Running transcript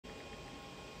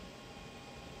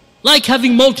Like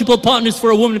having multiple partners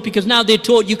for a woman, because now they're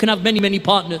taught you can have many, many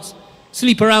partners.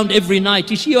 Sleep around every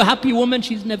night. Is she a happy woman?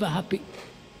 She's never happy.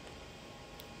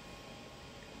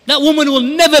 That woman will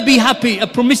never be happy, a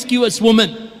promiscuous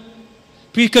woman.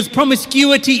 Because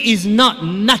promiscuity is not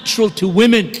natural to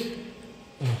women.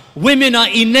 Women are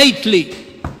innately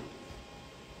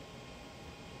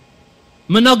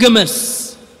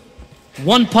monogamous.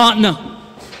 One partner.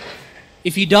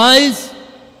 If he dies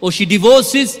or she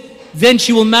divorces, then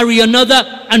she will marry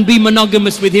another and be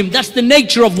monogamous with him. That's the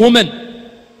nature of woman.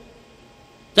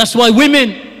 That's why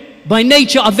women by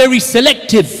nature are very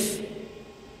selective.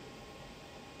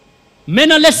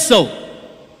 Men are less so.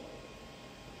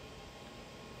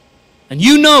 And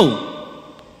you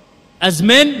know, as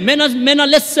men are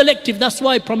less selective. That's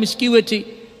why promiscuity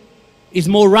is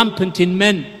more rampant in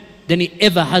men than it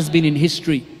ever has been in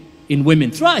history, in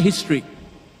women, throughout history.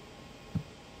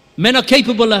 Men are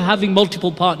capable of having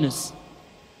multiple partners.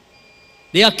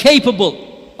 They are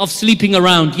capable of sleeping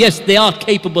around. Yes, they are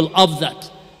capable of that.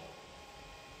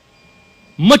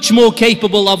 Much more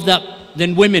capable of that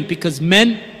than women, because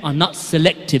men are not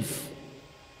selective.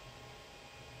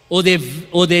 Or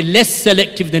they're less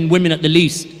selective than women at the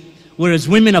least. Whereas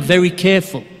women are very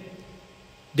careful.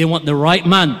 They want the right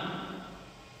man.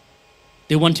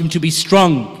 They want him to be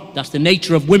strong. That's the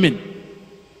nature of women.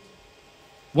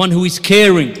 One who is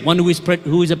caring, one who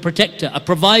is a protector, a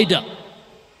provider.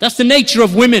 That's the nature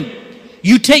of women.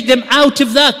 You take them out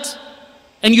of that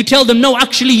and you tell them, no,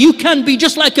 actually you can be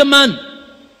just like a man.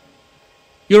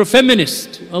 You're a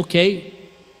feminist, okay.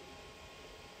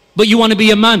 But you want to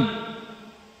be a man.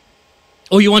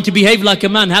 Or you want to behave like a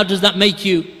man. How does that make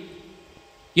you,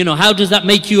 how does that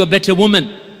make you a better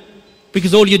woman?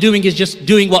 Because all you're doing is just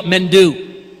doing what men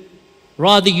do.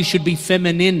 Rather, you should be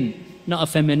feminine, not a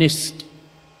feminist.